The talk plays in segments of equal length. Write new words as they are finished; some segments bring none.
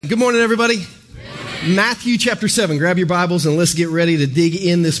Good morning, everybody. Matthew chapter 7. Grab your Bibles and let's get ready to dig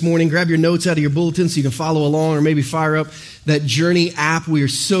in this morning. Grab your notes out of your bulletin so you can follow along or maybe fire up that Journey app. We are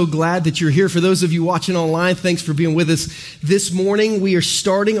so glad that you're here. For those of you watching online, thanks for being with us this morning. We are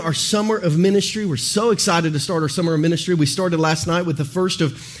starting our summer of ministry. We're so excited to start our summer of ministry. We started last night with the first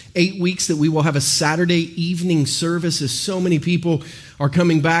of 8 weeks that we will have a Saturday evening service as so many people are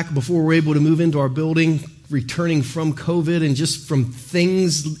coming back before we're able to move into our building, returning from COVID and just from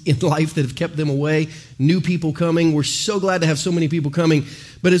things in life that have kept them away, new people coming. We're so glad to have so many people coming.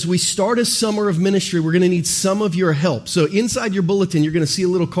 But as we start a summer of ministry, we're going to need some of your help. So inside your bulletin, you're going to see a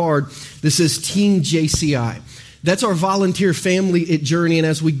little card that says Team JCI. That's our volunteer family at Journey. And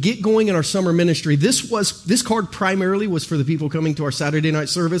as we get going in our summer ministry, this card primarily was for the people coming to our Saturday night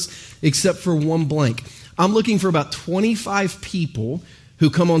service, except for one blank. I'm looking for about 25 people who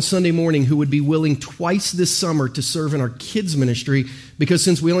come on Sunday morning who would be willing twice this summer to serve in our kids ministry, because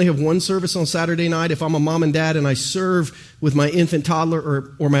since we only have one service on Saturday night, if I'm a mom and dad and I serve with my infant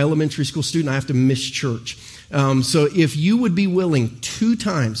toddler or my elementary school student, I have to miss church. So if you would be willing 2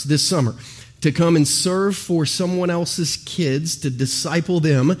 times this summer to come and serve for someone else's kids, to disciple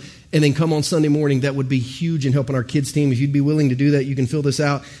them, and then come on Sunday morning, that would be huge in helping our kids team. If you'd be willing to do that, you can fill this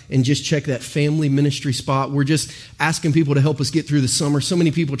out and just check that family ministry spot. We're just asking people to help us get through the summer. So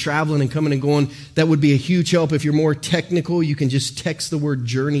many people traveling and coming and going. That would be a huge help. If you're more technical, you can just text the word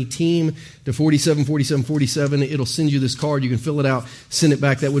Journey Team to 474747. It'll send you this card. You can fill it out, send it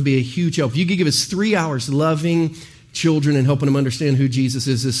back. That would be a huge help. If you could give us 3 hours loving children and helping them understand who Jesus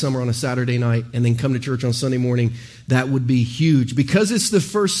is this summer on a Saturday night and then come to church on Sunday morning, that would be huge. Because it's the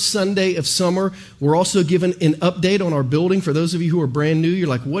first Sunday of summer, we're also given an update on our building. For those of you who are brand new, you're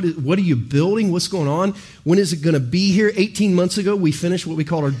like, what are you building? What's going on? When is it going to be here? 18 months ago, we finished what we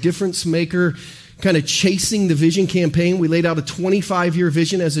call our Difference Maker kind of Chasing the Vision campaign. We laid out a 25-year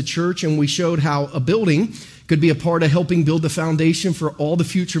vision as a church, and we showed how a building could be a part of helping build the foundation for all the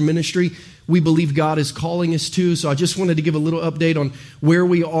future ministry we believe God is calling us to. So I just wanted to give a little update on where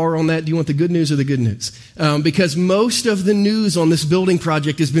we are on that. Do you want the good news or the good news? Because most of the news on this building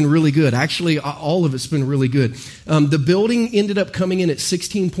project has been really good. Actually, all of it's been really good. The building ended up coming in at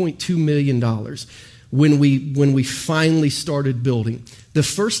 $16.2 million when we finally started building. The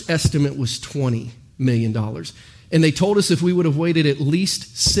first estimate was $20 million. And they told us if we would have waited at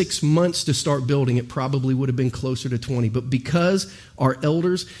least 6 months to start building, it probably would have been closer to 20. But because our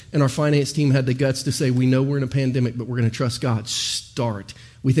elders and our finance team had the guts to say, we know we're in a pandemic, but we're going to trust God, start.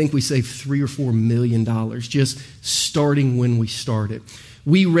 We think we saved $3 or $4 million just starting when we started.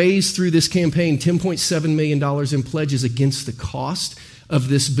 We raised through this campaign $10.7 million in pledges against the cost of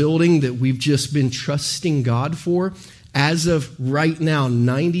this building that we've just been trusting God for. As of right now,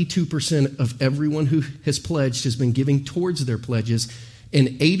 92% of everyone who has pledged has been giving towards their pledges, and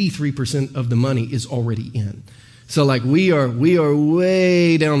 83% of the money is already in. So we are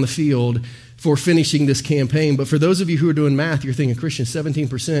way down the field for finishing this campaign. But for those of you who are doing math, you're thinking, Christian, 17%,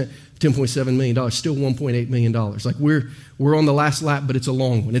 $10.7 million, still $1.8 million. We're on the last lap, but it's a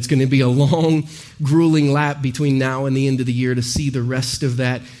long one. It's going to be a long, grueling lap between now and the end of the year to see the rest of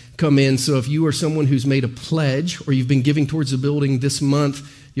that come in. So if you are someone who's made a pledge or you've been giving towards the building this month,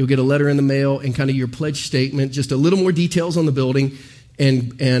 you'll get a letter in the mail and kind of your pledge statement, just a little more details on the building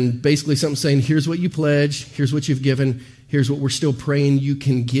and basically something saying, here's what you pledged, here's what you've given, here's what we're still praying you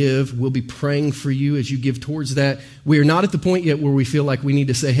can give. We'll be praying for you as you give towards that. We are not at the point yet where we feel like we need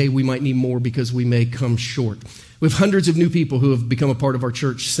to say, hey, we might need more because we may come short. We have hundreds of new people who have become a part of our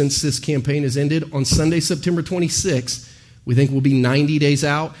church since this campaign has ended. On Sunday, September 26th, we think we'll be 90 days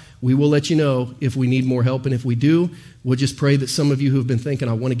out. We will let you know if we need more help, and if we do, we'll just pray that some of you who have been thinking,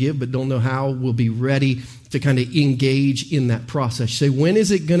 I want to give but don't know how, will be ready to kind of engage in that process. Say, when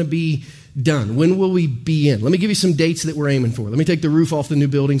is it going to be done? When will we be in? Let me give you some dates that we're aiming for. Let me take the roof off the new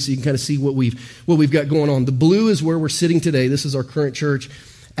building so you can kind of see what we've got going on. The blue is where we're sitting today. This is our current church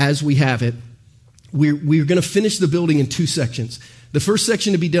as we have it. We're going to finish the building in 2 sections. The first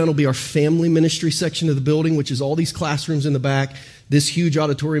section to be done will be our family ministry section of the building, which is all these classrooms in the back, this huge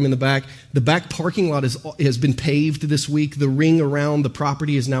auditorium in the back. The back parking lot has been paved this week. The ring around the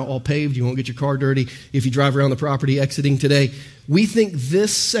property is now all paved. You won't get your car dirty if you drive around the property exiting today. We think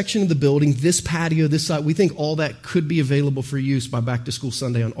this section of the building, this patio, this side, we think all that could be available for use by Back to School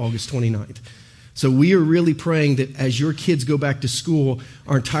Sunday on August 29th. So we are really praying that as your kids go back to school,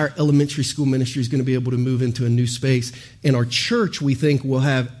 our entire elementary school ministry is going to be able to move into a new space. And our church, we think, will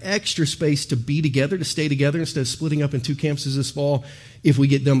have extra space to be together, to stay together instead of splitting up in 2 campuses this fall if we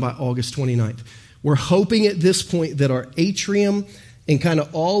get done by August 29th. We're hoping at this point that our atrium And kind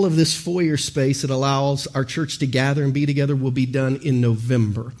of all of this foyer space that allows our church to gather and be together will be done in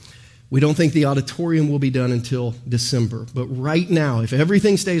November. We don't think the auditorium will be done until December. But right now, if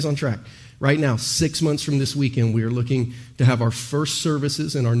everything stays on track, right now, 6 months from this weekend, we are looking to have our first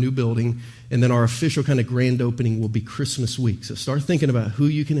services in our new building, and then our official kind of grand opening will be Christmas week. So start thinking about who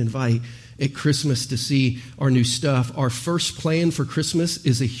you can invite at Christmas to see our new stuff. Our first plan for Christmas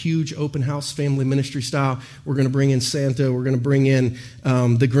is a huge open house family ministry style. We're going to bring in Santa. We're going to bring in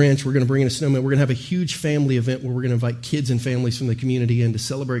the Grinch. We're going to bring in a snowman. We're going to have a huge family event where we're going to invite kids and families from the community in to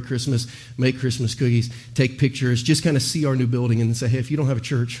celebrate Christmas, make Christmas cookies, take pictures, just kind of see our new building and say, hey, if you don't have a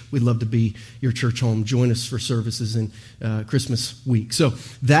church, we'd love to be your church home. Join us for services in Christmas week. So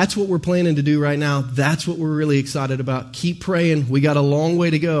that's what we're planning to do right now. That's what we're really excited about. Keep praying. We got a long way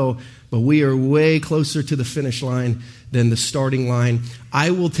to go, but we are way closer to the finish line than the starting line.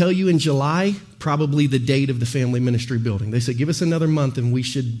 I will tell you in July, probably the date of the family ministry building. They said, give us another month and we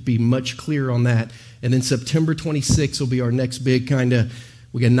should be much clearer on that. And then September 26th will be our next big kind of,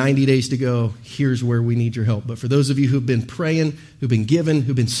 we got 90 days to go. Here's where we need your help. But for those of you who've been praying, who've been giving,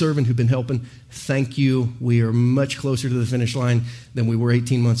 who've been serving, who've been helping, thank you. We are much closer to the finish line than we were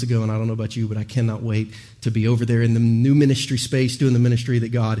 18 months ago. And I don't know about you, but I cannot wait to be over there in the new ministry space, doing the ministry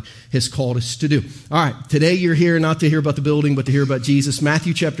that God has called us to do. All right, today you're here not to hear about the building, but to hear about Jesus.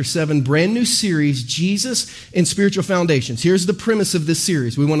 Matthew chapter 7, brand new series, Jesus and Spiritual Foundations. Here's the premise of this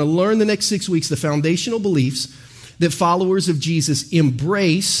series. We want to learn the next 6 weeks the foundational beliefs that followers of Jesus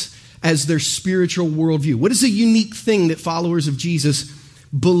embrace as their spiritual worldview. What is a unique thing that followers of Jesus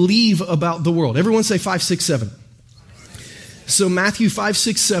believe about the world? Everyone say 5, 6, 7. So Matthew 5,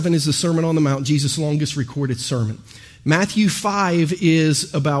 6, 7 is the Sermon on the Mount, Jesus' longest recorded sermon. Matthew 5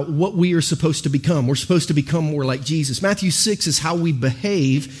 is about what we are supposed to become. We're supposed to become more like Jesus. Matthew 6 is how we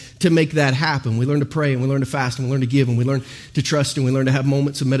behave to make that happen. We learn to pray, and we learn to fast, and we learn to give, and we learn to trust, and we learn to have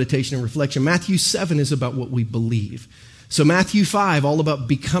moments of meditation and reflection. Matthew 7 is about what we believe. So Matthew 5, all about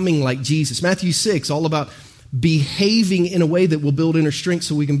becoming like Jesus. Matthew 6, all about behaving in a way that will build inner strength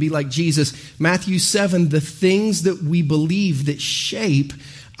so we can be like Jesus. Matthew 7, the things that we believe that shape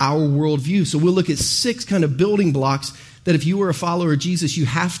our worldview. So we'll look at 6 kind of building blocks that if you were a follower of Jesus, you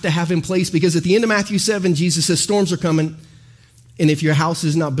have to have in place, because at the end of Matthew 7, Jesus says storms are coming, and if your house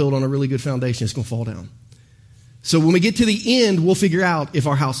is not built on a really good foundation, it's going to fall down. So when we get to the end, we'll figure out if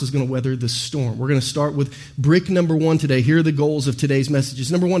our house is going to weather the storm. We're going to start with brick number 1 today. Here are the goals of today's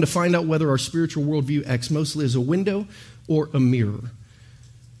messages. Number 1, to find out whether our spiritual worldview acts mostly as a window or a mirror.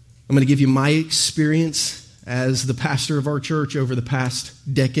 I'm going to give you my experience as the pastor of our church over the past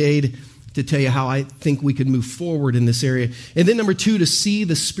decade to tell you how I think we could move forward in this area. And then number 2, to see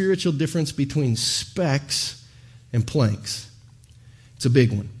the spiritual difference between specks and planks. It's a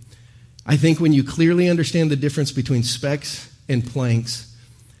big one. I think when you clearly understand the difference between specks and planks,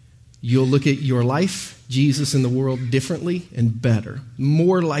 you'll look at your life, Jesus, and the world differently and better,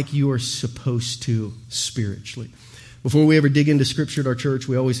 more like you are supposed to spiritually. Before we ever dig into Scripture at our church,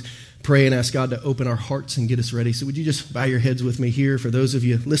 we always pray and ask God to open our hearts and get us ready. So would you just bow your heads with me here? For those of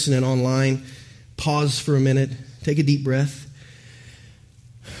you listening online, pause for a minute, take a deep breath.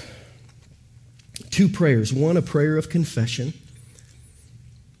 2 prayers. 1, a prayer of confession.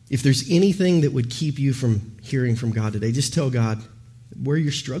 If there's anything that would keep you from hearing from God today, just tell God where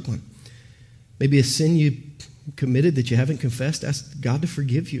you're struggling. Maybe a sin you committed that you haven't confessed, ask God to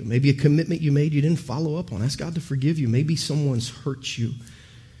forgive you. Maybe a commitment you made you didn't follow up on, ask God to forgive you. Maybe someone's hurt you.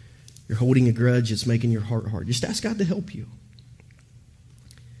 You're holding a grudge, it's making your heart hard. Just ask God to help you.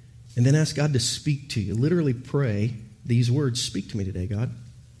 And then ask God to speak to you. Literally pray these words, speak to me today, God.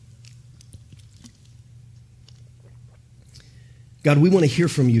 God, we want to hear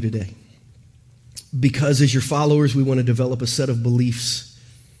from you today. Because as your followers, we want to develop a set of beliefs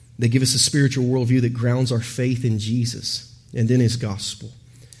that give us a spiritual worldview that grounds our faith in Jesus and in his gospel.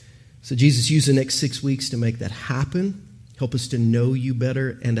 So Jesus, use the next 6 weeks to make that happen. Help us to know you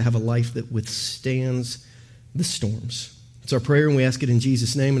better and to have a life that withstands the storms. It's our prayer, and we ask it in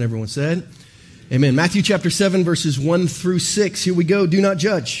Jesus' name. And everyone said, amen. Matthew chapter 7, verses 1 through 6. Here we go. Do not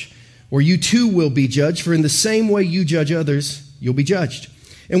judge, or you too will be judged. For in the same way you judge others, you'll be judged.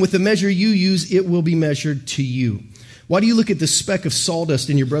 And with the measure you use, it will be measured to you. Why do you look at the speck of sawdust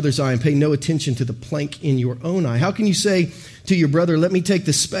in your brother's eye and pay no attention to the plank in your own eye? How can you say to your brother, let me take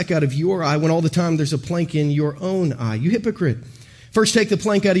the speck out of your eye, when all the time there's a plank in your own eye? You hypocrite. First take the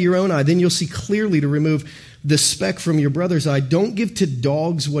plank out of your own eye, then you'll see clearly to remove the speck from your brother's eye. Don't give to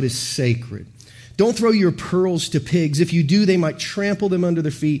dogs what is sacred. Don't throw your pearls to pigs. If you do, they might trample them under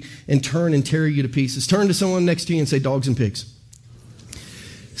their feet and turn and tear you to pieces. Turn to someone next to you and say, dogs and pigs.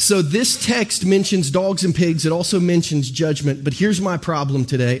 So this text mentions dogs and pigs. It also mentions judgment. But here's my problem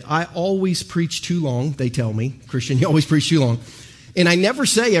today. I always preach too long, they tell me. Christian, you always preach too long. And I never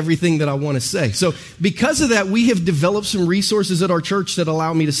say everything that I want to say. So because of that, we have developed some resources at our church that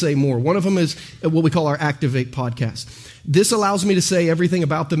allow me to say more. One of them is what we call our Activate podcast. This allows me to say everything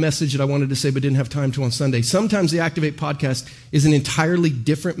about the message that I wanted to say but didn't have time to on Sunday. Sometimes the Activate podcast is an entirely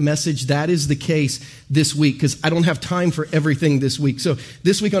different message. That is the case this week because I don't have time for everything this week. So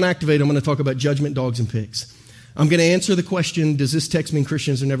this week on Activate, I'm going to talk about judgment, dogs, and pigs. I'm going to answer the question, does this text mean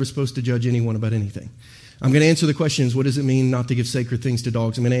Christians are never supposed to judge anyone about anything? I'm going to answer the questions, what does it mean not to give sacred things to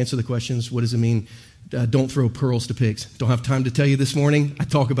dogs? I'm going to answer the questions, what does it mean don't throw pearls to pigs? Don't have time to tell you this morning. I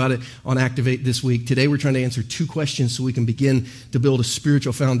talk about it on Activate this week. Today we're trying to answer two questions so we can begin to build a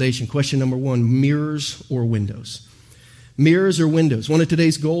spiritual foundation. Question number one, mirrors or windows? Mirrors or windows? One of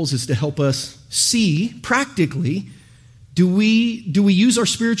today's goals is to help us see practically, do we use our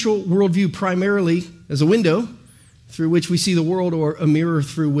spiritual worldview primarily as a window through which we see the world or a mirror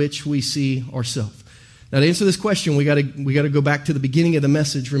through which we see ourselves? Now, to answer this question, we got to go back to the beginning of the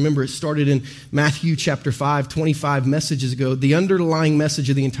message. Remember, it started in Matthew chapter 5, 25 messages ago. The underlying message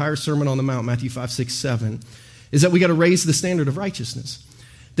of the entire Sermon on the Mount, Matthew 5, 6, 7, is that we got to raise the standard of righteousness.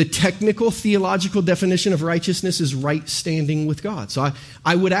 The technical theological definition of righteousness is right standing with God. So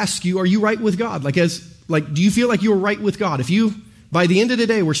I would ask you, are you right with God? Do you feel like you're right with God? If you, by the end of the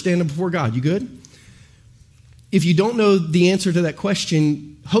day, we're standing before God, you good? If you don't know the answer to that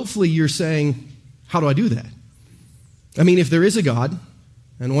question, hopefully you're saying, how do I do that? I mean, if there is a God,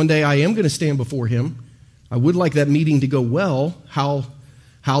 and one day I am going to stand before him, I would like that meeting to go well. How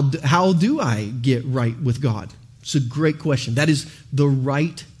do I get right with God? It's a great question. That is the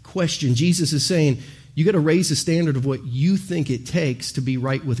right question. Jesus is saying, you got to raise the standard of what you think it takes to be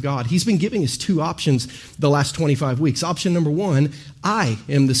right with God. He's been giving us two options the last 25 weeks. Option number one, I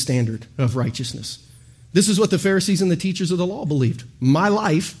am the standard of righteousness. This is what the Pharisees and the teachers of the law believed. My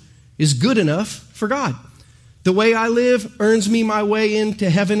life is good enough for God. The way I live earns me my way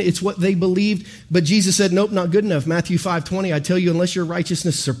into heaven. It's what they believed. But Jesus said, nope, not good enough. Matthew 5:20, I tell you, unless your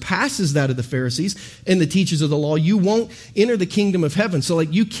righteousness surpasses that of the Pharisees and the teachers of the law, you won't enter the kingdom of heaven. So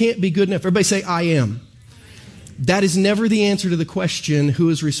you can't be good enough. Everybody say, I am. That is never the answer to the question, who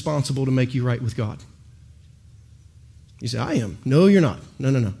is responsible to make you right with God? You say, I am. No, you're not.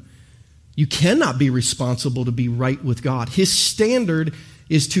 No. You cannot be responsible to be right with God. His standard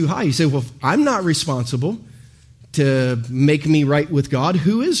is too high. You say, well, if I'm not responsible to make me right with God,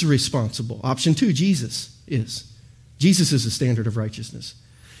 who is responsible? Option two, Jesus is. Jesus is the standard of righteousness.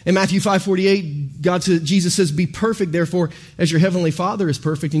 In Matthew 5:48, Jesus says, be perfect, therefore, as your heavenly Father is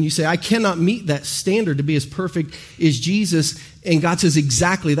perfect. And you say, I cannot meet that standard to be as perfect as Jesus. And God says,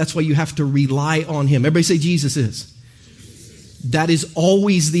 exactly, that's why you have to rely on him. Everybody say, Jesus is. That is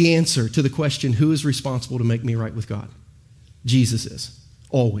always the answer to the question, who is responsible to make me right with God? Jesus is.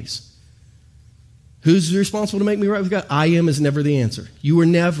 Always. Who's responsible to make me right with God? I am is never the answer. You were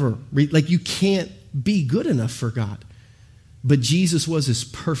never, you can't be good enough for God. But Jesus was as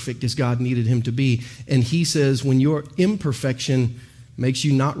perfect as God needed him to be. And he says, when your imperfection makes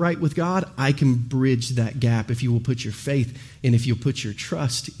you not right with God, I can bridge that gap if you will put your faith and if you'll put your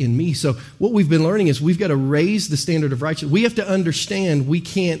trust in me. So what we've been learning is we've got to raise the standard of righteousness. We have to understand we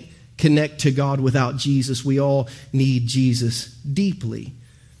can't connect to God without Jesus. We all need Jesus deeply.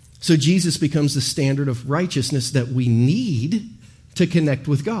 So Jesus becomes the standard of righteousness that we need to connect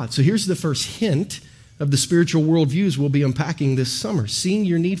with God. So here's the first hint of the spiritual worldviews we'll be unpacking this summer. Seeing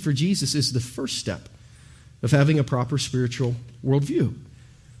your need for Jesus is the first step of having a proper spiritual worldview.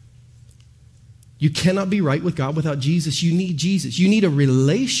 You cannot be right with God without Jesus. You need Jesus. You need a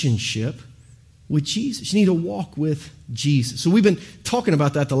relationship with Jesus. You need to walk with Jesus. So we've been talking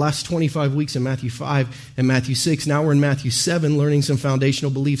about that the last 25 weeks in Matthew 5 and Matthew 6. Now we're in Matthew 7 learning some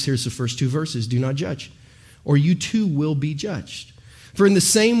foundational beliefs. Here's the first two verses. Do not judge, or you too will be judged. For in the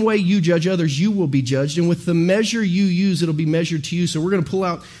same way you judge others, you will be judged. And with the measure you use, it'll be measured to you. So we're going to pull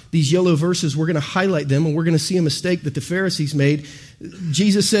out these yellow verses. We're going to highlight them, and we're going to see a mistake that the Pharisees made.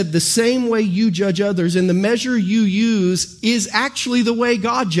 Jesus said, the same way you judge others, and the measure you use is actually the way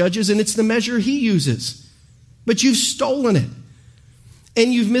God judges, and it's the measure he uses. But you've stolen it.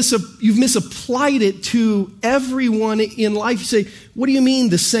 And you've misapplied it to everyone in life. You say, what do you mean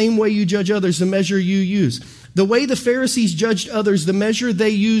the same way you judge others, the measure you use? The way the Pharisees judged others, the measure they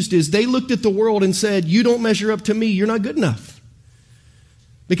used is they looked at the world and said, you don't measure up to me, you're not good enough.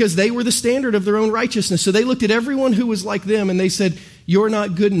 Because they were the standard of their own righteousness. So they looked at everyone who was like them and they said, you're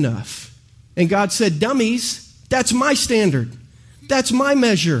not good enough. And God said, dummies, that's my standard. That's my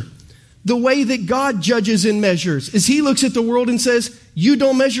measure. the way that God judges and measures is he looks at the world and says, you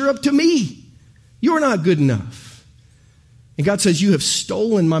don't measure up to me. You're not good enough. And God says, you have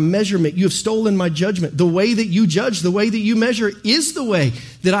stolen my measurement. You have stolen my judgment. The way that you judge, the way that you measure is the way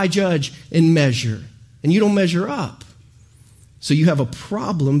that I judge and measure. And you don't measure up. So you have a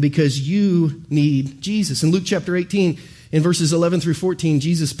problem because you need Jesus. In Luke chapter 18, in verses 11 through 14,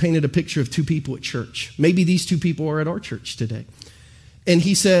 Jesus painted a picture of two people at church. Maybe these two people are at our church today. And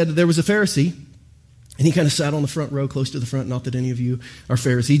he said there was a Pharisee, and he kind of sat on the front row close to the front. Not that any of you are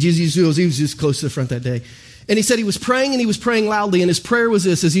Pharisees. He was just close to the front that day. And he said he was praying, and he was praying loudly. And his prayer was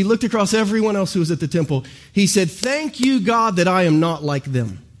this: as he looked across everyone else who was at the temple, he said, thank you, God, that I am not like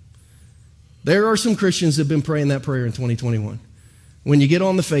them. There are some Christians that have been praying that prayer in 2021. When you get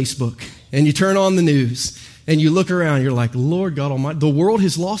on the Facebook and you turn on the news and you look around, you're like, Lord God Almighty, the world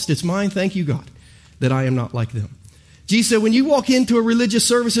has lost its mind. Thank you, God, that I am not like them. Jesus said, when you walk into a religious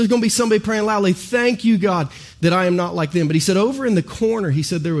service, there's going to be somebody praying loudly, thank you, God, that I am not like them. But he said, over in the corner, he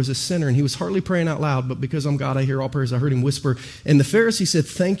said there was a sinner, and he was hardly praying out loud, but because I'm God, I hear all prayers. I heard him whisper. And the Pharisee said,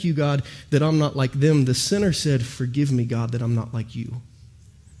 thank you, God, that I'm not like them. The sinner said, forgive me, God, that I'm not like you.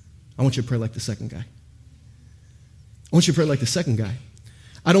 I want you to pray like the second guy. I want you to pray like the second guy.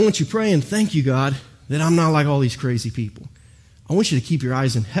 I don't want you praying, thank you, God, that I'm not like all these crazy people. I want you to keep your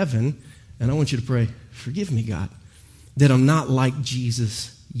eyes in heaven, and I want you to pray, forgive me, God, that I'm not like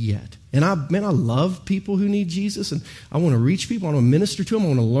Jesus yet. And I love people who need Jesus, and I want to reach people. I want to minister to them. I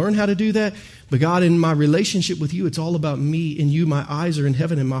want to learn how to do that. But God, in my relationship with you, it's all about me and you. My eyes are in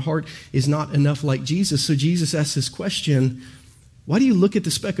heaven, and my heart is not enough like Jesus. So Jesus asks this question, why do you look at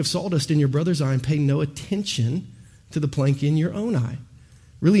the speck of sawdust in your brother's eye and pay no attention to the plank in your own eye?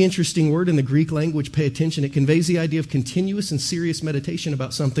 Really interesting word in the Greek language, pay attention. It conveys the idea of continuous and serious meditation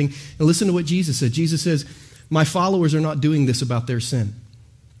about something. And listen to what Jesus said. Jesus says, my followers are not doing this about their sin.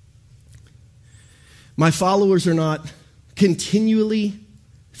 My followers are not continually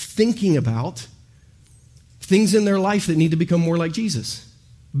thinking about things in their life that need to become more like Jesus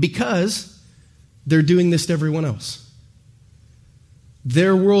because they're doing this to everyone else.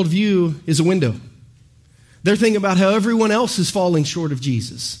 Their worldview is a window. They're thinking about how everyone else is falling short of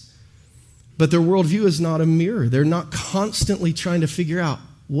Jesus. But their worldview is not a mirror. They're not constantly trying to figure out,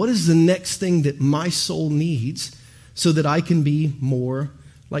 what is the next thing that my soul needs so that I can be more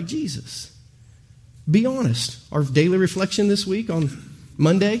like Jesus? Be honest. Our daily reflection this week on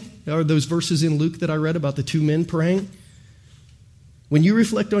Monday are those verses in Luke that I read about the two men praying. When you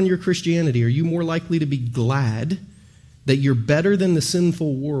reflect on your Christianity, are you more likely to be glad that you're better than the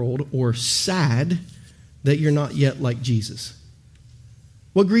sinful world, or sad that you're not yet like Jesus?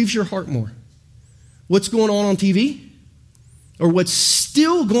 What grieves your heart more? What's going on TV? Or what's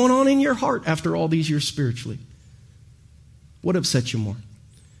still going on in your heart after all these years spiritually? What upsets you more?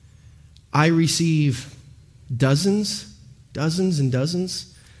 I receive dozens and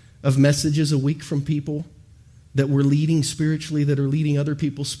dozens of messages a week from people that we're leading spiritually, that are leading other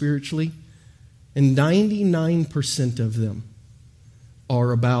people spiritually. And 99% of them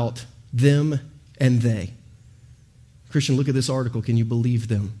are about them and they. Christian, look at this article. Can you believe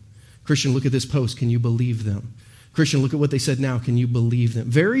them? Christian, look at this post. Can you believe them? Christian, look at what they said now. Can you believe them?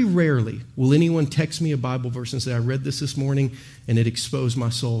 Very rarely will anyone text me a Bible verse and say, I read this morning and it exposed my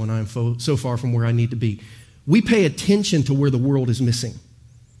soul and I am so far from where I need to be. We pay attention to where the world is missing.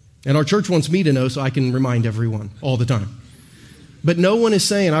 And our church wants me to know so I can remind everyone all the time. But no one is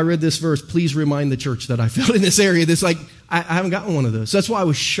saying, I read this verse, please remind the church that I failed in this area. I haven't gotten one of those. So that's why I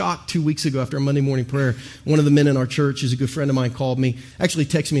was shocked 2 weeks ago after a Monday morning prayer. One of the men in our church, who's a good friend of mine, called me, actually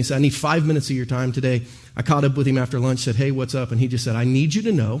texted me and said, I need 5 minutes of your time today. I caught up with him after lunch, said, hey, what's up? And he just said, I need you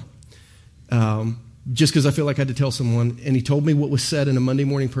to know, just because I feel like I had to tell someone. And he told me what was said in a Monday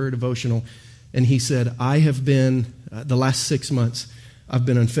morning prayer devotional. And he said, I have been, the last 6 months, I've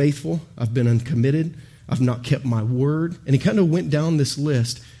been unfaithful, I've been uncommitted, I've not kept my word. And he kind of went down this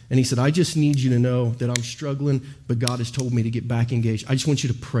list. And he said, I just need you to know that I'm struggling, but God has told me to get back engaged. I just want you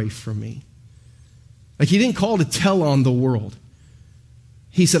to pray for me. Like, he didn't call to tell on the world.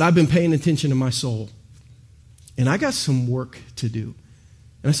 He said, I've been paying attention to my soul, and I got some work to do.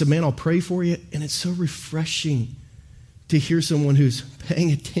 And I said, man, I'll pray for you. And it's so refreshing to hear someone who's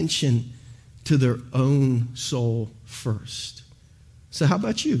paying attention to their own soul first. So how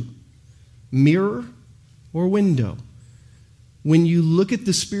about you? Mirror or window? When you look at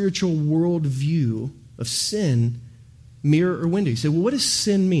the spiritual worldview of sin, mirror or window. You say, well, what does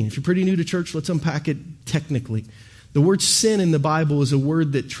sin mean? If you're pretty new to church, let's unpack it technically. The word sin in the Bible is a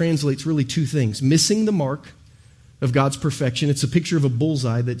word that translates really two things. Missing the mark of God's perfection. It's a picture of a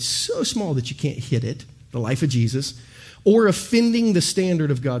bullseye that's so small that you can't hit it, the life of Jesus. or offending the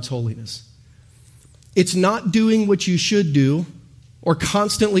standard of God's holiness. It's not doing what you should do or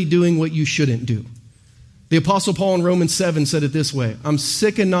constantly doing what you shouldn't do. The Apostle Paul in Romans 7 said it this way: I'm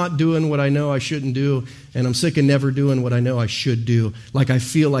sick of not doing what I know I shouldn't do, and I'm sick of never doing what I know I should do. Like I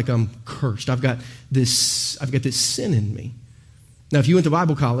feel like I'm cursed. I've got this sin in me. Now, if you went to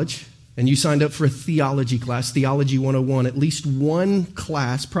Bible college and you signed up for a theology class, Theology 101, at least one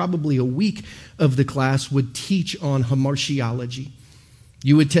class, probably a week of the class, would teach on hamartiology.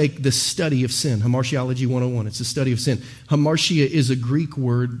 You would take the study of sin, hamartiology 101. It's the study of sin. Hamartia is a Greek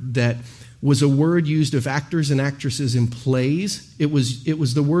word that was a word used of actors and actresses in plays. It was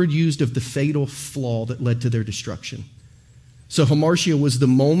the word used of the fatal flaw that led to their destruction. So hamartia was the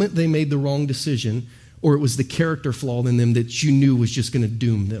moment they made the wrong decision, or it was the character flaw in them that you knew was just going to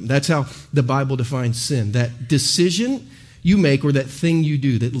doom them. That's how the Bible defines sin. That decision you make or that thing you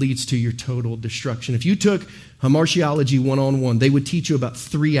do that leads to your total destruction. If you took hamartiology 101, they would teach you about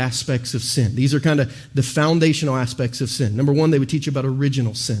 3 aspects of sin. These are kind of the foundational aspects of sin. Number 1, they would teach you about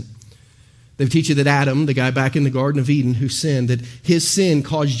original sin. They would teach you that Adam, the guy back in the Garden of Eden who sinned, that his sin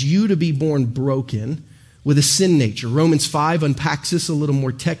caused you to be born broken with a sin nature. Romans 5 unpacks this a little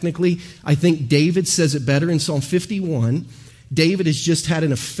more technically. I think David says it better in Psalm 51. David has just had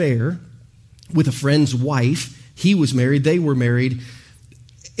an affair with a friend's wife. He was married, they were married,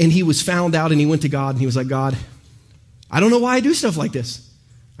 and he was found out, and he went to God, and he was like, God, I don't know why I do stuff like this.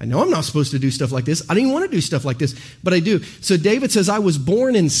 I know I'm not supposed to do stuff like this. I don't even want to do stuff like this, but I do. So David says, I was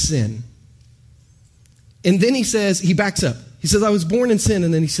born in sin. And then he says, he backs up. He says, I was born in sin,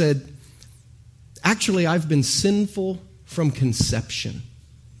 and then he said, actually, I've been sinful from conception.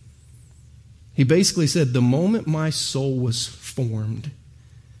 He basically said, the moment my soul was formed,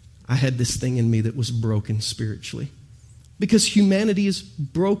 I had this thing in me that was broken spiritually. Because humanity is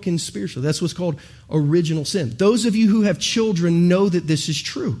broken spiritually. That's what's called original sin. Those of you who have children know that this is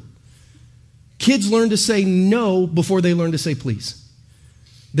true. Kids learn to say no before they learn to say please.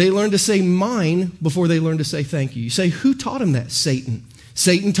 They learn to say mine before they learn to say thank you. You say, who taught them that? Satan.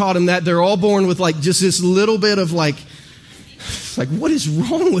 Satan taught them that. They're all born with like just this little bit of like, what is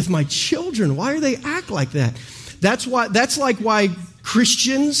wrong with my children? Why do they act like that? That's like why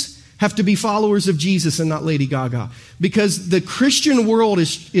Christians have to be followers of Jesus and not Lady Gaga. Because the Christian world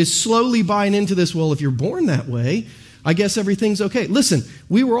is slowly buying into this, well, if you're born that way, I guess everything's okay. Listen,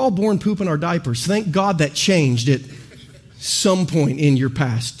 we were all born pooping our diapers. Thank God that changed at some point in your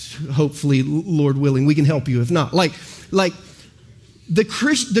past. Hopefully, Lord willing, we can help you. If not, like the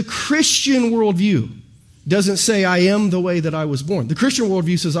Christian worldview doesn't say I am the way that I was born. The Christian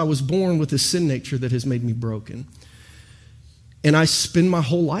worldview says I was born with this sin nature that has made me broken. And I spend my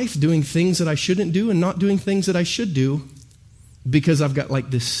whole life doing things that I shouldn't do and not doing things that I should do because I've got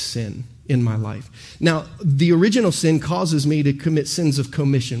like this sin in my life. Now, the original sin causes me to commit sins of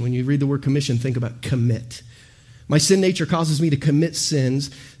commission. When you read the word commission, think about commit. My sin nature causes me to commit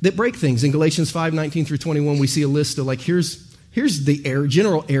sins that break things. In Galatians 5:19 through 21, we see a list of like, here's the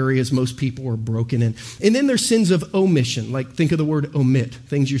general areas most people are broken in. And then there's sins of omission. Like think of the word omit,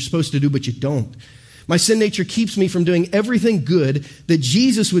 things you're supposed to do but you don't. My sin nature keeps me from doing everything good that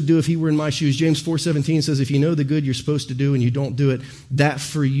Jesus would do if he were in my shoes. James 4:17 says, if you know the good you're supposed to do and you don't do it, that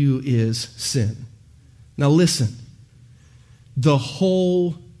for you is sin. Now listen, the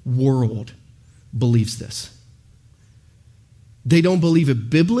whole world believes this. They don't believe it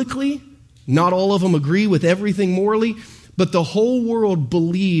biblically. Not all of them agree with everything morally, but the whole world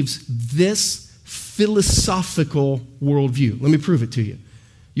believes this philosophical worldview. Let me prove it to you.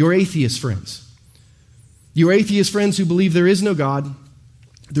 Your atheist friends. Your atheist friends who believe there is no God,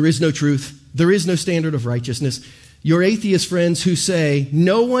 there is no truth, there is no standard of righteousness. Your atheist friends who say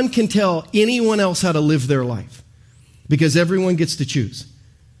no one can tell anyone else how to live their life because everyone gets to choose,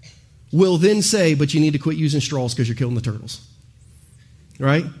 will then say, but you need to quit using straws because you're killing the turtles.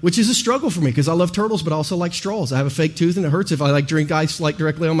 Right? Which is a struggle for me because I love turtles, but I also like straws. I have a fake tooth and it hurts if I drink ice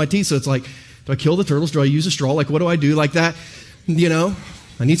directly on my teeth. So it's like, do I kill the turtles? Do I use a straw? What do I do like that?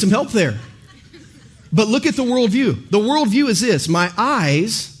 I need some help there. But look at the worldview. The worldview is this. My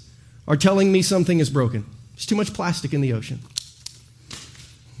eyes are telling me something is broken. There's too much plastic in the ocean.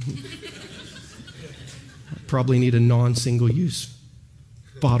 I probably need a non-single-use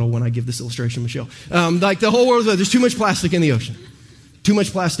bottle when I give this illustration, Michelle. The whole world, there's too much plastic in the ocean. Too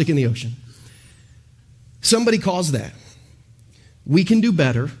much plastic in the ocean. Somebody caused that. We can do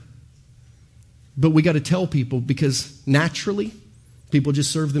better, but we got to tell people because naturally, people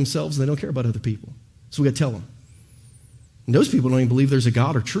just serve themselves and they don't care about other people. So we got to tell them. And those people don't even believe there's a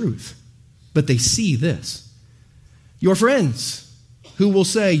God or truth, but they see this. Your friends who will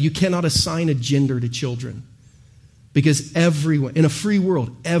say you cannot assign a gender to children. Because everyone, in a free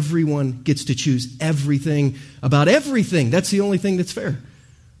world, everyone gets to choose everything about everything. That's the only thing that's fair.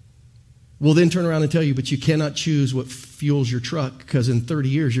 We'll then turn around and tell you, but you cannot choose what fuels your truck because in 30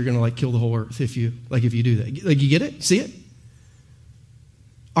 years you're going to kill the whole earth if you do that. You get it? See it?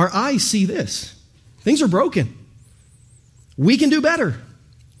 Our eyes see this. Things are broken. We can do better.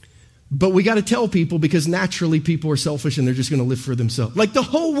 But we got to tell people because naturally people are selfish and they're just going to live for themselves. The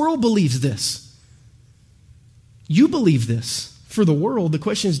whole world believes this. You believe this for the world. The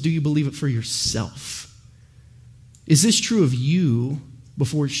question is, do you believe it for yourself? Is this true of you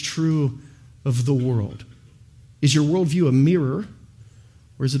before it's true of the world? Is your worldview a mirror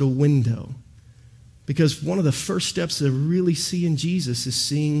or is it a window? Because one of the first steps to really see in Jesus is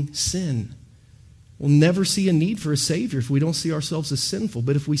seeing sin. We'll never see a need for a Savior if we don't see ourselves as sinful.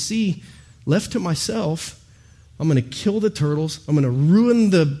 But if we see, left to myself, I'm going to kill the turtles, I'm going to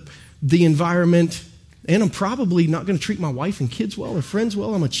ruin the environment, and I'm probably not going to treat my wife and kids well or friends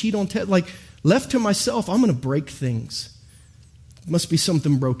well. I'm going to cheat on Ted. Left to myself, I'm going to break things. Must be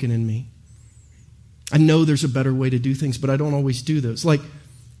something broken in me. I know there's a better way to do things, but I don't always do those.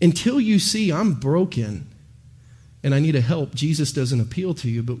 Until you see I'm broken and I need a help, Jesus doesn't appeal to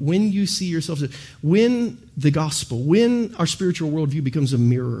you. But when you see yourself, when the gospel, when our spiritual worldview becomes a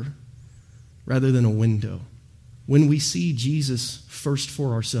mirror rather than a window, when we see Jesus first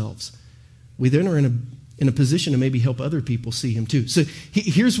for ourselves, we then are in a position to maybe help other people see him too. So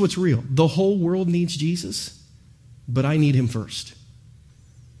here's what's real. The whole world needs Jesus, but I need him first.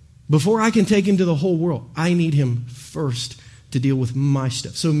 Before I can take him to the whole world, I need him first to deal with my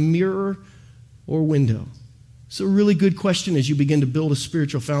stuff. So mirror or window? It's a really good question as you begin to build a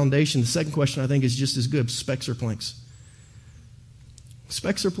spiritual foundation. The second question I think is just as good. Specks or planks?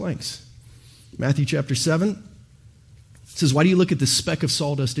 Specks or planks? Matthew chapter 7 says, why do you look at the speck of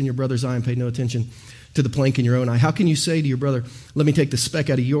sawdust in your brother's eye and pay no attention to the plank in your own eye? How can you say to your brother, let me take the speck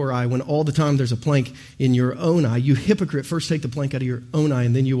out of your eye, when all the time there's a plank in your own eye? You hypocrite, first take the plank out of your own eye,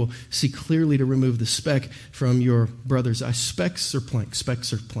 and then you will see clearly to remove the speck from your brother's eye. Specks or planks?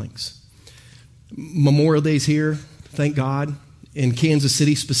 Specks or planks? Memorial Day's here, thank God. In Kansas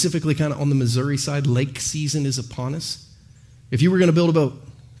City, specifically kind of on the Missouri side, lake season is upon us. If you were going to build a boat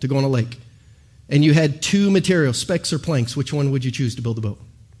to go on a lake, and you had two materials, specks or planks, which one would you choose to build the boat?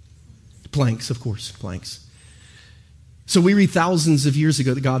 Planks, of course, planks. So we read thousands of years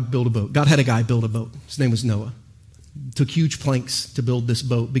ago that God built a boat. God had a guy build a boat. His name was Noah. Took huge planks to build this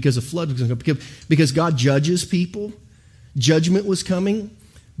boat because a flood was going to come. Because God judges people. Judgment was coming.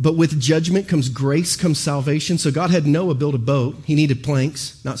 But with judgment comes grace, comes salvation. So God had Noah build a boat. He needed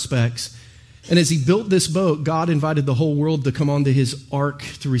planks, not specks. And as he built this boat, God invited the whole world to come onto his ark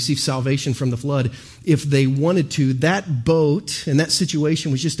to receive salvation from the flood if they wanted to. That boat and that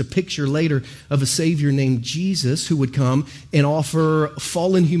situation was just a picture later of a Savior named Jesus who would come and offer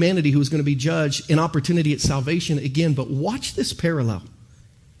fallen humanity who was going to be judged an opportunity at salvation again. But watch this parallel.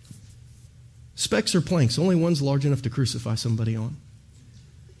 Specks or planks? Only one's large enough to crucify somebody on.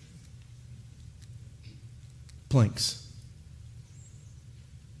 Planks.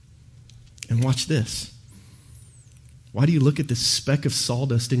 And watch this. Why do you look at the speck of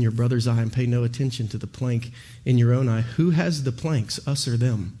sawdust in your brother's eye and pay no attention to the plank in your own eye? Who has the planks, us or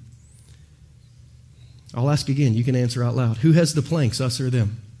them? I'll ask again. You can answer out loud. Who has the planks, us or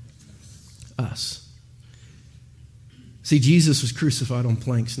them? Us. See, Jesus was crucified on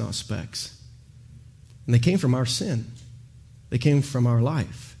planks, not specks. And they came from our sin. They came from our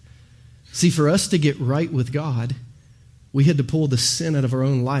life. See, for us to get right with God, we had to pull the sin out of our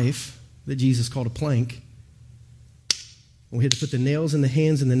own life that Jesus called a plank. And we had to put the nails in the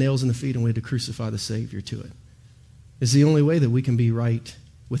hands and the nails in the feet, and we had to crucify the Savior to it. It's the only way that we can be right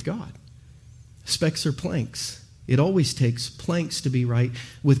with God. Specks or planks? It always takes planks to be right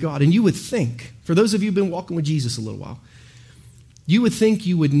with God. And you would think, for those of you who've been walking with Jesus a little while, you would think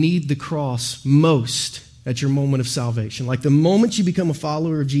you would need the cross most at your moment of salvation. Like the moment you become a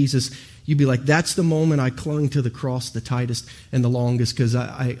follower of Jesus, you'd be like, that's the moment I clung to the cross the tightest and the longest because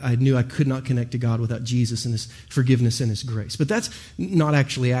I knew I could not connect to God without Jesus and his forgiveness and his grace. But that's not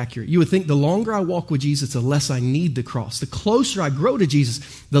actually accurate. You would think the longer I walk with Jesus, the less I need the cross. The closer I grow to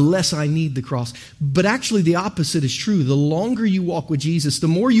Jesus, the less I need the cross. But actually the opposite is true. The longer you walk with Jesus, the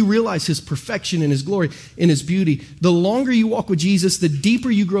more you realize his perfection and his glory and his beauty. The longer you walk with Jesus, the deeper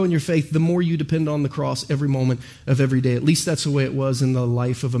you grow in your faith, the more you depend on the cross every moment of every day. At least that's the way it was in the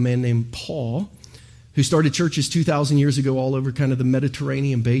life of a man named Paul, who started churches 2,000 years ago all over kind of the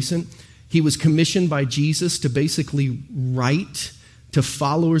Mediterranean basin. He was commissioned by Jesus to basically write to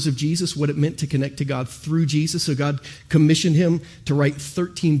followers of Jesus what it meant to connect to God through Jesus. So God commissioned him to write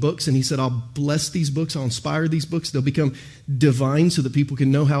 13 books, and he said, I'll bless these books, I'll inspire these books, they'll become divine so that people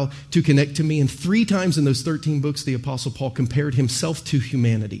can know how to connect to me. And 3 times in those 13 books, the Apostle Paul compared himself to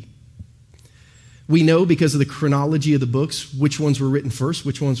humanity. We know because of the chronology of the books, which ones were written first,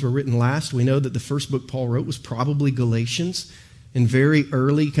 which ones were written last. We know that the first book Paul wrote was probably Galatians, in very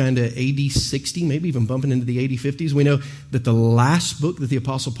early kind of AD 60, maybe even bumping into the AD 50s. We know that the last book that the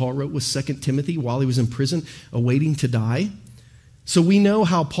Apostle Paul wrote was 2 Timothy while he was in prison, awaiting to die. So we know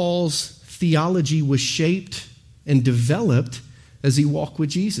how Paul's theology was shaped and developed as he walked with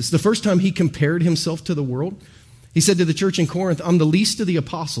Jesus. The first time he compared himself to the world, he said to the church in Corinth, I'm the least of the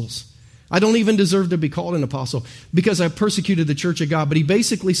apostles. I don't even deserve to be called an apostle because I persecuted the church of God. But he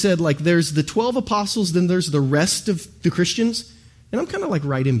basically said, like, there's the 12 apostles, then there's the rest of the Christians. And I'm kind of like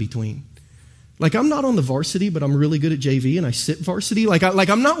right in between. Like, I'm not on the varsity, but I'm really good at JV, and I sit varsity. Like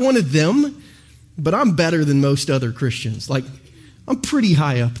I'm not one of them, but I'm better than most other Christians. Like, I'm pretty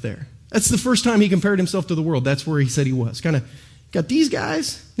high up there. That's the first time he compared himself to the world. That's where he said he was. Kind of got these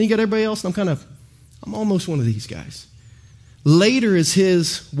guys, then you got everybody else, and I'm almost one of these guys. Later, as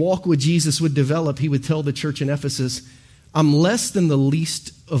his walk with Jesus would develop, he would tell the church in Ephesus, I'm less than the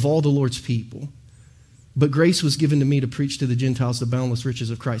least of all the Lord's people. But grace was given to me to preach to the Gentiles the boundless riches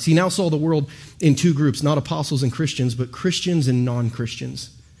of Christ. He now saw the world in 2 groups, not apostles and Christians, but Christians and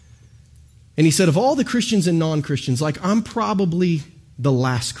non-Christians. And he said, of all the Christians and non-Christians, like, I'm probably the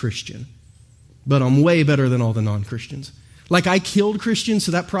last Christian, but I'm way better than all the non-Christians. Like, I killed Christians,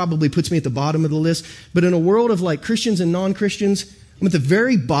 so that probably puts me at the bottom of the list. But in a world of like Christians and non-Christians, I'm at the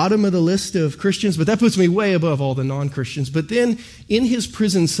very bottom of the list of Christians, but that puts me way above all the non-Christians. But then in his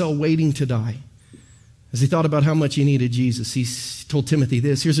prison cell waiting to die, as he thought about how much he needed Jesus, he told Timothy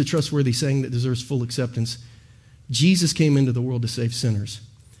this. Here's a trustworthy saying that deserves full acceptance. Jesus came into the world to save sinners,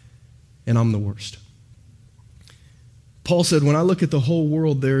 and I'm the worst. Paul said, when I look at the whole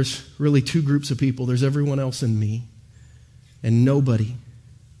world, there's really 2 groups of people. There's everyone else and me, and nobody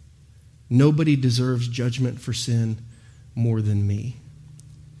deserves judgment for sin more than me.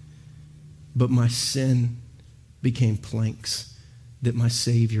 But my sin became planks that my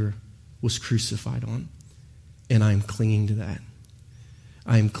Savior was crucified on. And I am clinging to that.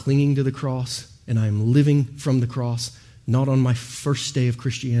 I am clinging to the cross, and I am living from the cross, not on my first day of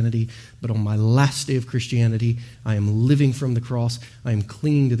Christianity, but on my last day of Christianity. I am living from the cross. I am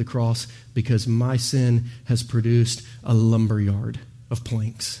clinging to the cross because my sin has produced a lumberyard of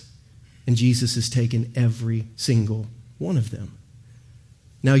planks. And Jesus has taken every single one of them.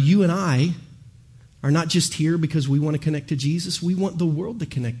 Now, you and I are not just here because we want to connect to Jesus. We want the world to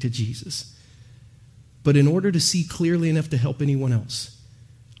connect to Jesus. But in order to see clearly enough to help anyone else,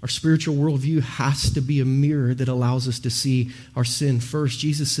 our spiritual worldview has to be a mirror that allows us to see our sin first.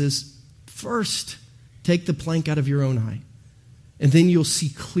 Jesus says, first, take the plank out of your own eye. And then you'll see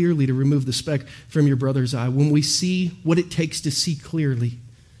clearly to remove the speck from your brother's eye. When we see what it takes to see clearly,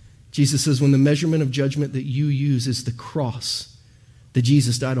 Jesus says, when the measurement of judgment that you use is the cross that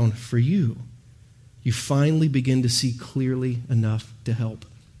Jesus died on for you, you finally begin to see clearly enough to help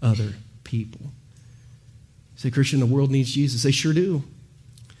other people. Say, Christian, the world needs Jesus. They sure do.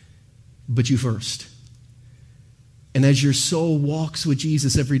 But you first. And as your soul walks with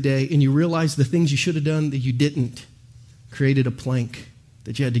Jesus every day and you realize the things you should have done that you didn't, created a plank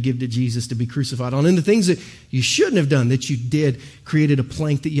that you had to give to Jesus to be crucified on. And the things that you shouldn't have done that you did, created a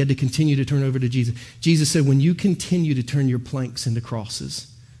plank that you had to continue to turn over to Jesus. Jesus said, when you continue to turn your planks into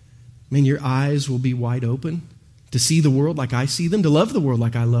crosses, man, your eyes will be wide open to see the world like I see them, to love the world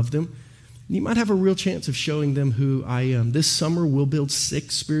like I love them. You might have a real chance of showing them who I am. This summer, we'll build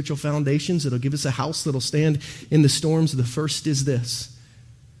 6 spiritual foundations that'll give us a house that'll stand in the storms. The first is this: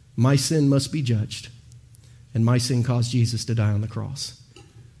 my sin must be judged, and my sin caused Jesus to die on the cross.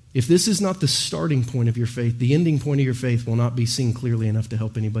 If this is not the starting point of your faith, the ending point of your faith will not be seen clearly enough to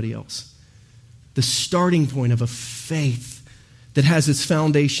help anybody else. The starting point of a faith that has its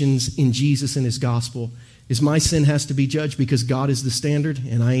foundations in Jesus and his gospel is my sin has to be judged because God is the standard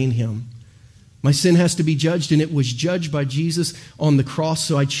and I ain't him. My sin has to be judged, and it was judged by Jesus on the cross,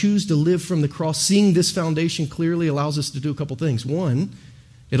 so I choose to live from the cross. Seeing this foundation clearly allows us to do a couple things. One,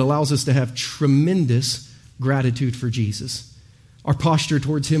 it allows us to have tremendous gratitude for Jesus. Our posture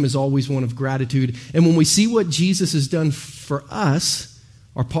towards him is always one of gratitude, and when we see what Jesus has done for us,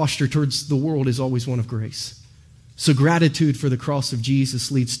 our posture towards the world is always one of grace. So gratitude for the cross of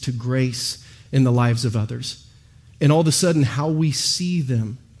Jesus leads to grace in the lives of others. And all of a sudden, how we see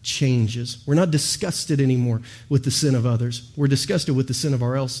them changes. We're not disgusted anymore with the sin of others. We're disgusted with the sin of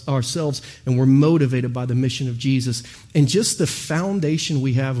ourselves, and we're motivated by the mission of Jesus and just the foundation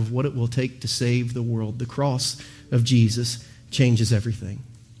we have of what it will take to save the world. The cross of Jesus changes everything.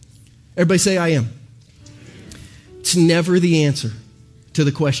 Everybody say, I am. It's never the answer to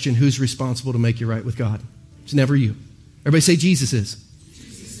the question, who's responsible to make you right with God? It's never you. Everybody say, Jesus is.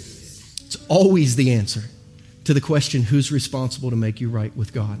 It's always the answer to the question, who's responsible to make you right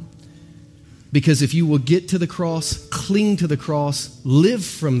with God? Because if you will get to the cross, cling to the cross, live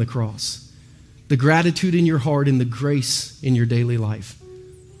from the cross, the gratitude in your heart and the grace in your daily life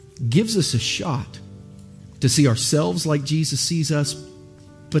gives us a shot to see ourselves like Jesus sees us,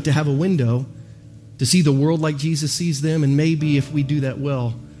 but to have a window to see the world like Jesus sees them, and maybe if we do that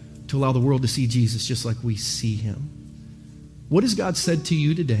well, to allow the world to see Jesus just like we see him. What has God said to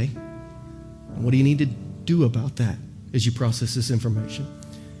you today? And what do you need to do about that as you process this information?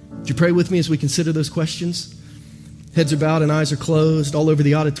 Would you pray with me as we consider those questions? Heads are bowed and eyes are closed all over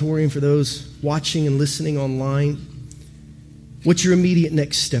the auditorium for those watching and listening online. What's your immediate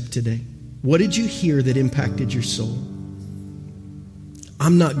next step today? What did you hear that impacted your soul?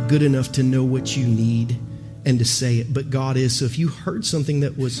 I'm not good enough to know what you need and to say it, but God is. So if you heard something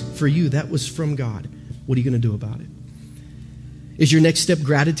that was for you, that was from God, what are you going to do about it? Is your next step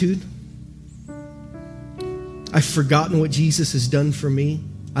gratitude? I've forgotten what Jesus has done for me.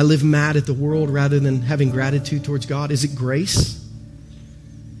 I live mad at the world rather than having gratitude towards God. Is it grace?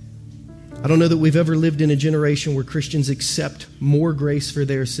 I don't know that we've ever lived in a generation where Christians accept more grace for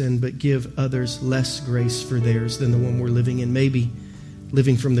their sin but give others less grace for theirs than the one we're living in. Maybe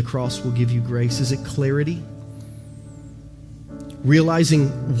living from the cross will give you grace. Is it clarity? Realizing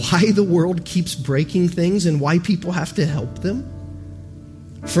why the world keeps breaking things and why people have to help them?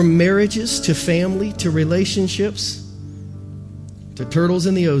 From marriages to family to relationships to turtles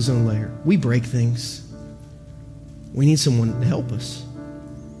in the ozone layer. We break things. We need someone to help us.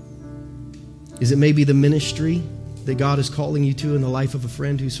 Is it maybe the ministry that God is calling you to in the life of a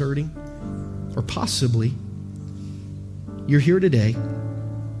friend who's hurting? Or possibly you're here today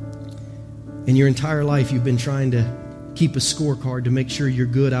and your entire life you've been trying to keep a scorecard to make sure your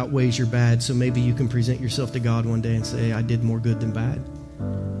good outweighs your bad, so maybe you can present yourself to God one day and say, I did more good than bad.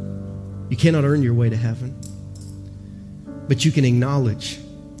 You cannot earn your way to heaven. But you can acknowledge,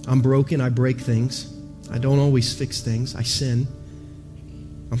 I'm broken, I break things. I don't always fix things. I sin.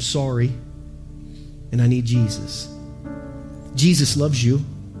 I'm sorry. And I need Jesus. Jesus loves you.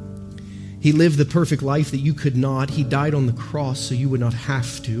 He lived the perfect life that you could not. He died on the cross so you would not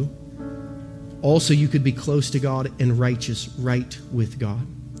have to. Also, you could be close to God and righteous, right with God.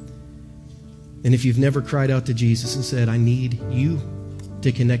 And if you've never cried out to Jesus and said, I need you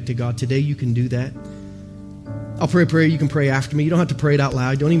to connect to God, today you can do that. I'll pray a prayer. You can pray after me. You don't have to pray it out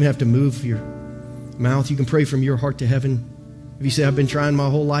loud. You don't even have to move your mouth. You can pray from your heart to heaven. If you say, I've been trying my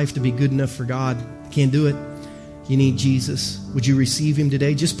whole life to be good enough for God, can't do it. You need Jesus. Would you receive him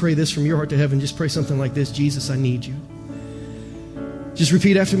today? Just pray this from your heart to heaven. Just pray something like this. Jesus, I need you. Just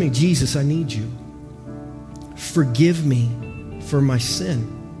repeat after me. Jesus, I need you. Forgive me for my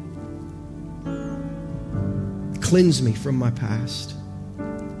sin. Cleanse me from my past.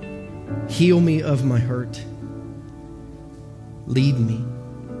 Heal me of my hurt. Lead me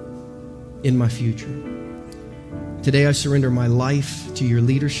in my future. Today I surrender my life to your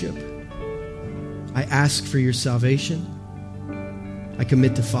leadership. I ask for your salvation. I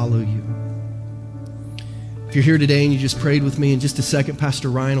commit to follow you. If you're here today and you just prayed with me, in just a second, Pastor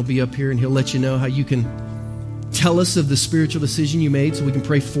Ryan will be up here and he'll let you know how you can tell us of the spiritual decision you made so we can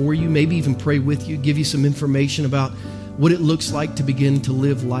pray for you, maybe even pray with you, give you some information about what it looks like to begin to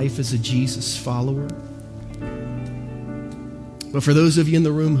live life as a Jesus follower. But for those of you in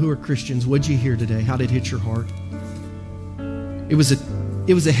the room who are Christians, what'd you hear today? How did it hit your heart? It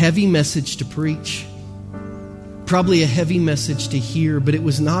was a heavy message to preach, probably a heavy message to hear, but it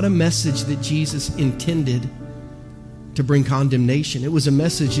was not a message that Jesus intended to bring condemnation. It was a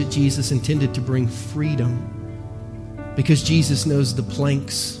message that Jesus intended to bring freedom, because Jesus knows the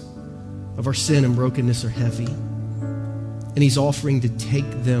planks of our sin and brokenness are heavy, and he's offering to take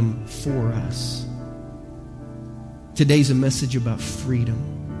them for us. Today's a message about freedom,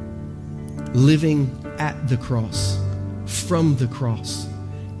 living at the cross, from the cross,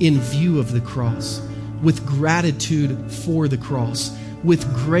 in view of the cross, with gratitude for the cross,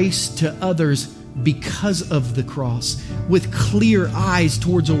 with grace to others because of the cross, with clear eyes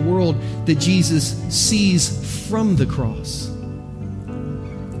towards a world that Jesus sees from the cross.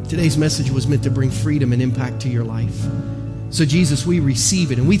 Today's message was meant to bring freedom and impact to your life. So Jesus, we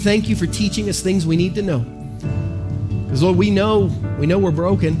receive it, and we thank you for teaching us things we need to know. Because Lord, we know we're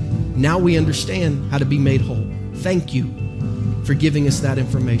broken. Now we understand how to be made whole. Thank you for giving us that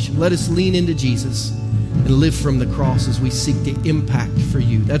information. Let us lean into Jesus and live from the cross as we seek to impact for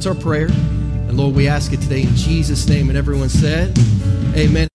you. That's our prayer. And Lord, we ask it today in Jesus' name. And everyone said, amen.